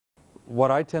what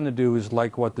I tend to do is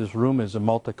like what this room is, a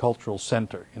multicultural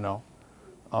center, you know.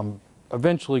 I'm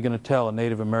eventually going to tell a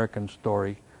Native American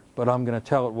story, but I'm going to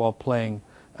tell it while playing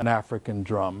an African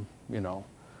drum, you know.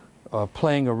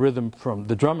 Playing a rhythm from,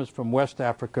 the drum is from West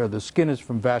Africa, the skin is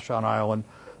from Vashon Island,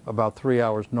 about 3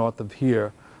 hours north of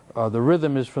here. The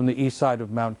rhythm is from the east side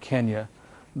of Mount Kenya.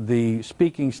 The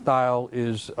speaking style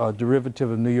is a derivative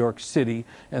of New York City,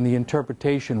 and the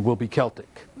interpretation will be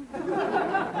Celtic.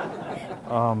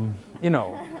 You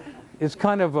know, it's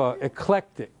kind of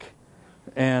eclectic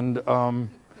and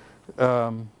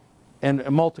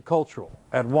multicultural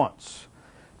at once.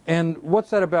 And what's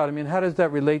that about? I mean, how does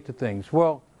that relate to things?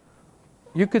 Well,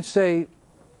 you could say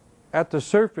at the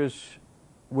surface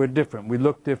we're different, we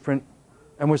look different,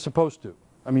 and we're supposed to.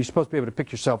 I mean, you're supposed to be able to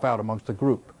pick yourself out amongst the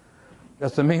group.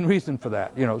 That's the main reason for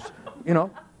that, you know.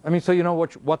 I mean, so you know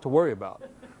what to worry about.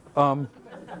 You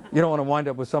don't want to wind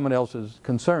up with someone else's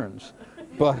concerns.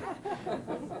 But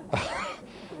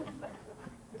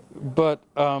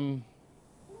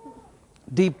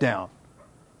deep down,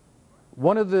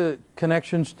 one of the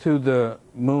connections to the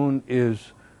moon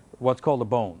is what's called the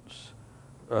bones.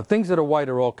 Things that are white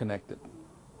are all connected.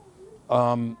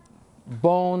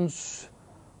 Bones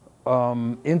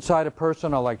inside a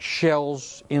person are like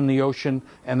shells in the ocean,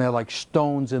 and they're like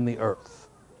stones in the earth.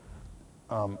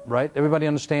 Right? Everybody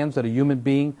understands that a human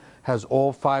being has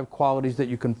all 5 qualities that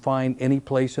you can find any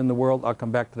place in the world. I'll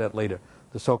come back to that later.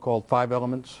 The so-called 5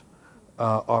 elements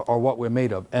are what we're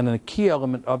made of. And a key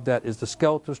element of that is the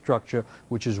skeletal structure,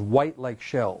 which is white like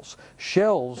shells.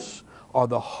 Shells are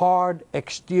the hard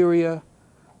exterior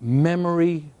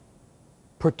memory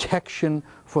protection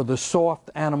for the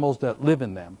soft animals that live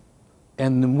in them.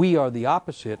 And we are the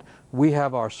opposite. We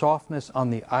have our softness on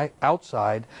the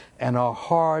outside and our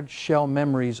hard shell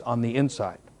memories on the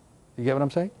inside. You get what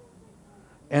I'm saying?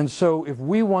 And so if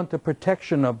we want the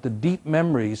protection of the deep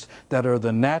memories that are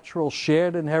the natural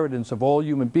shared inheritance of all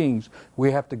human beings,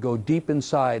 we have to go deep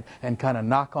inside and kind of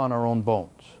knock on our own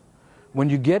bones. When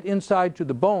you get inside to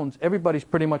the bones, everybody's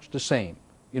pretty much the same.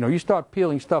 You know, you start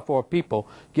peeling stuff off people,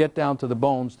 get down to the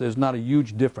bones, there's not a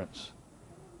huge difference.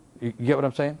 You get what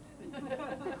I'm saying?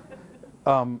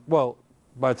 Well,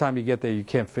 by the time you get there, you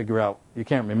can't figure out, you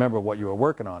can't remember what you were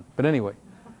working on. But anyway,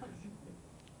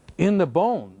 in the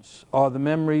bones are the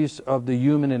memories of the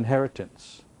human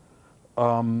inheritance,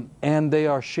 and they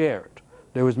are shared.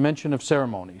 There was mention of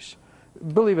ceremonies.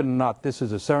 Believe it or not, this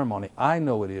is a ceremony. I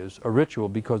know it is a ritual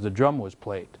because the drum was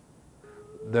played.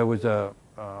 There was a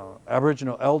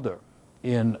Aboriginal elder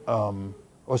in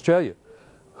Australia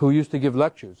who used to give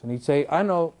lectures, and he'd say, I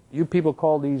know you people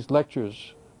call these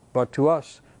lectures, but to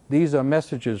us these are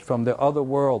messages from the other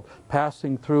world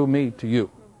passing through me to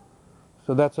you.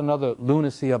 So that's another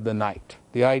lunacy of the night.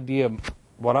 The idea of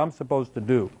what I'm supposed to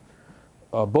do,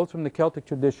 both from the Celtic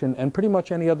tradition and pretty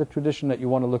much any other tradition that you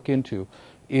want to look into,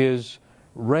 is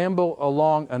ramble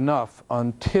along enough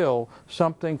until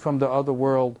something from the other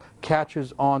world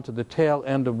catches on to the tail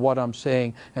end of what I'm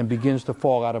saying and begins to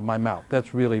fall out of my mouth.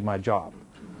 That's really my job.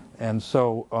 And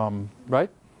so, right?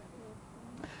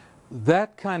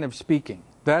 That kind of speaking,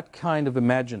 that kind of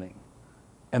imagining,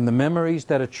 and the memories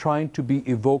that are trying to be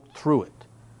evoked through it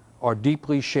are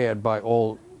deeply shared by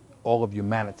all of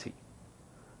humanity.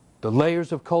 The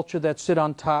layers of culture that sit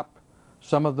on top,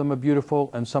 some of them are beautiful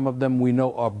and some of them we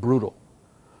know are brutal.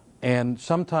 And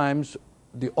sometimes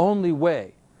the only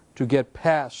way to get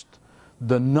past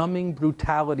the numbing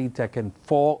brutality that can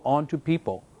fall onto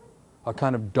people, a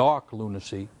kind of dark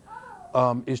lunacy,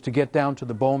 is to get down to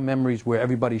the bone memories where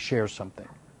everybody shares something.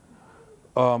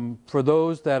 For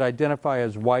those that identify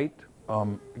as white,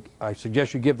 I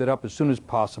suggest you give that up as soon as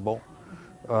possible.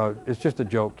 It's just a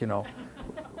joke, you know.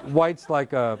 White's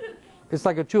like it's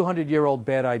like a 200-year-old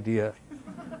bad idea.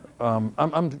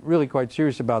 I'm really quite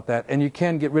serious about that, and you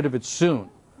can get rid of it soon.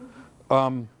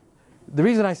 The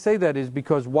reason I say that is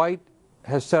because white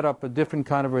has set up a different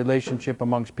kind of relationship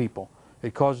amongst people.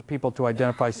 It causes people to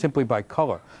identify simply by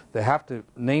color. They have to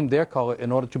name their color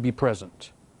in order to be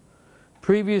present.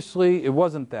 Previously, it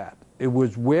wasn't that. It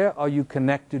was, where are you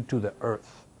connected to the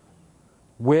earth?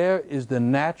 Where is the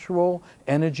natural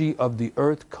energy of the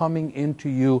earth coming into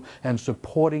you and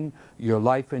supporting your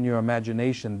life and your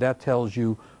imagination? That tells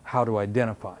you how to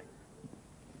identify.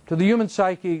 To the human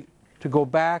psyche, to go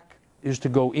back is to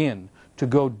go in. To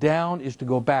go down is to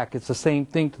go back. It's the same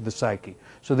thing to the psyche.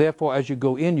 So therefore, as you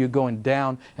go in, you're going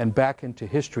down and back into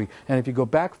history. And if you go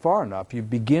back far enough, you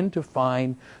begin to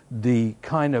find the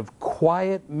kind of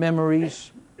quiet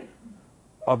memories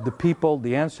of the people,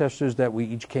 the ancestors that we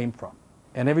each came from.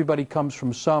 And everybody comes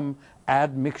from some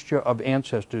admixture of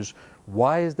ancestors.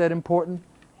 Why is that important?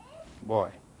 Boy,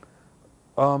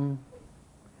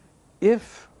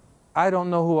 If I don't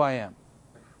know who I am,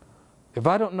 if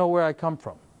I don't know where I come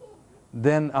from,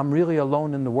 then I'm really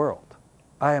alone in the world.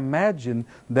 I imagine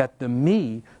that the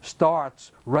me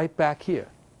starts right back here.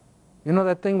 You know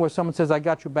that thing where someone says, I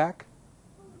got your back?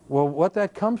 Well, what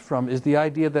that comes from is the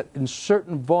idea that in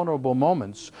certain vulnerable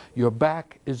moments, your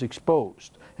back is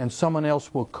exposed and someone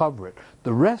else will cover it.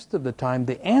 The rest of the time,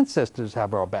 the ancestors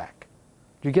have our back.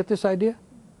 Do you get this idea?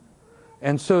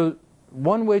 And so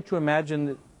one way to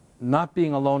imagine not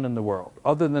being alone in the world,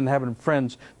 other than having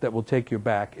friends that will take your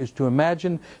back, is to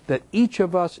imagine that each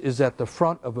of us is at the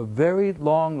front of a very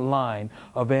long line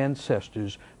of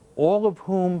ancestors, all of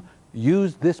whom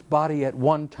used this body at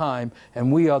one time,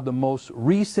 and we are the most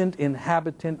recent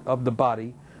inhabitant of the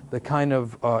body, the kind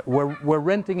of, we're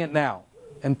renting it now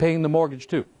and paying the mortgage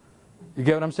too. You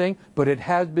get what I'm saying? But it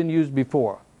has been used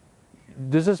before.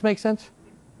 Does this make sense?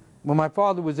 When my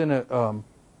father was in a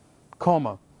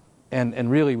coma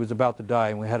and really was about to die,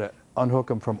 and we had to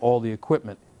unhook him from all the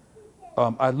equipment,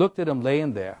 I looked at him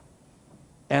laying there,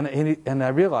 and I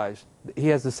realized he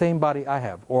has the same body I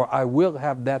have, or I will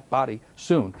have that body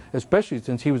soon, especially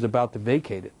since he was about to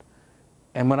vacate it.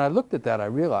 And when I looked at that, I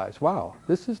realized, wow,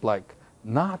 this is like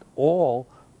not all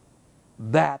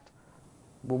that,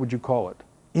 what would you call it,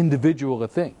 individual a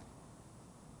thing.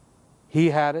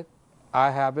 He had it, I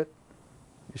have it.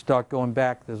 You start going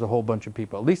back, there's a whole bunch of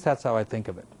people. At least that's how I think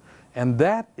of it. And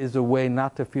that is a way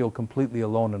not to feel completely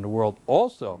alone in the world.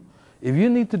 Also, if you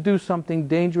need to do something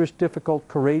dangerous, difficult,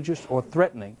 courageous, or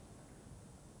threatening,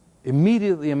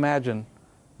 immediately imagine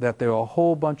that there are a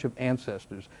whole bunch of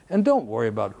ancestors. And don't worry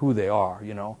about who they are,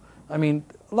 you know. I mean,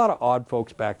 a lot of odd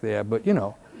folks back there, but, you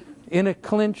know, in a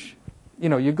clinch, you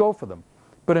know, you go for them.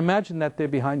 But imagine that they're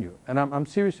behind you. And I'm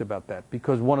serious about that,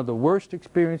 because one of the worst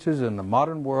experiences in the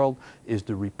modern world is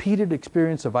the repeated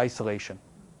experience of isolation.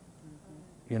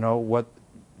 You know, what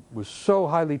was so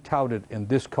highly touted in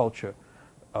this culture,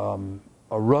 a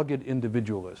rugged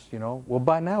individualist, you know. Well,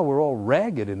 by now we're all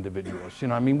ragged individualists, you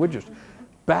know. I mean, we're just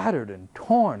battered and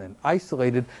torn and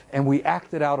isolated, and we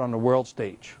act it out on the world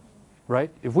stage,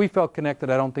 right? If we felt connected,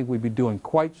 I don't think we'd be doing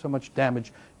quite so much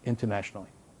damage internationally.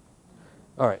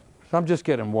 All right, so I'm just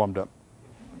getting warmed up.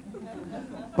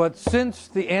 But since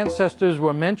the ancestors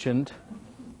were mentioned,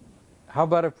 how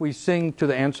about if we sing to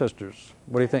the ancestors?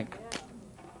 What do you think?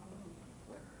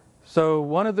 So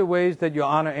one of the ways that you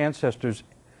honor ancestors,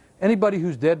 anybody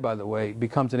who's dead, by the way,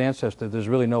 becomes an ancestor. There's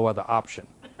really no other option.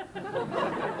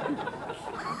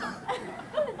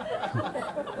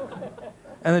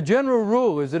 And the general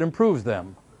rule is it improves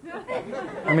them.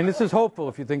 I mean, this is hopeful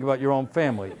if you think about your own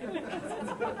family.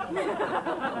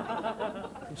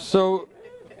 So,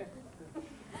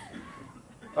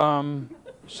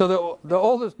 the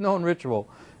oldest known ritual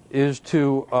is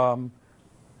to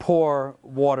pour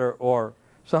water, or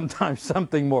sometimes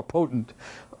something more potent,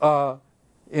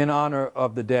 in honor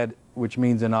of the dead, which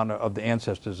means in honor of the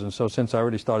ancestors. And so since I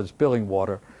already started spilling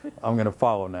water, I'm going to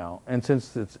follow now. And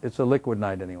since it's a liquid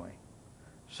night anyway.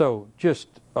 So just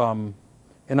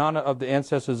in honor of the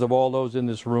ancestors of all those in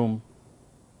this room,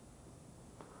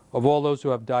 of all those who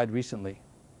have died recently,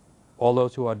 all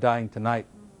those who are dying tonight,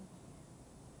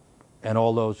 and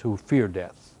all those who fear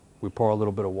death, we pour a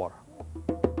little bit of water.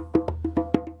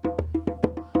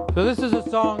 So this is a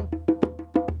song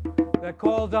that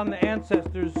calls on the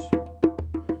ancestors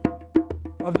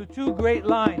of the two great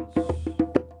lines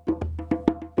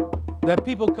that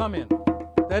people come in.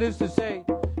 That is to say,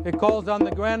 it calls on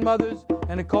the grandmothers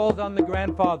and it calls on the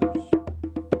grandfathers.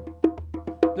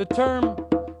 The term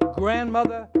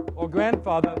grandmother or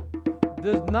grandfather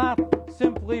does not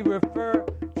simply refer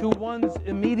to one's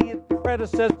immediate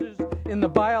predecessors in the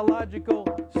biological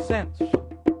sense.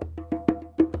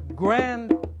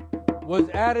 Grand was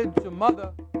added to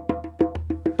mother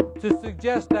to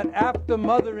suggest that after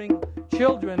mothering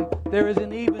children, there is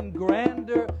an even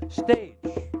grander stage.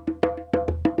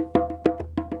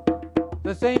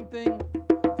 The same thing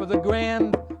for the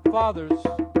grandfathers.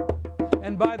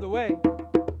 And by the way,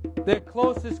 their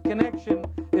closest connection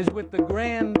is with the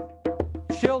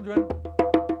grandchildren,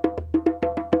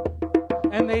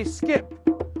 and they skip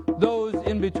those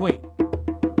in between.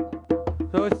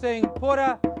 So it's saying,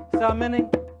 Pura Samini,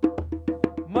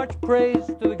 much praise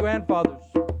to the grandfathers,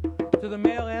 to the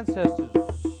male ancestors.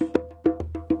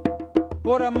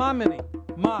 Pura Mamini,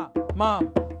 Ma,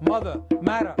 Mom, Mother,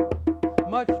 Mata.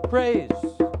 Much praise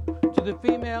to the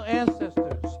female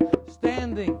ancestors,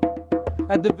 standing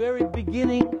at the very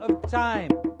beginning of time,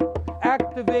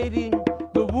 activating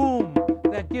the womb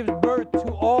that gives birth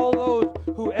to all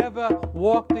those who ever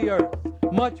walked the earth.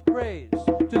 Much praise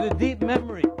to the deep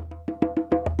memory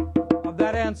of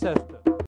that ancestor.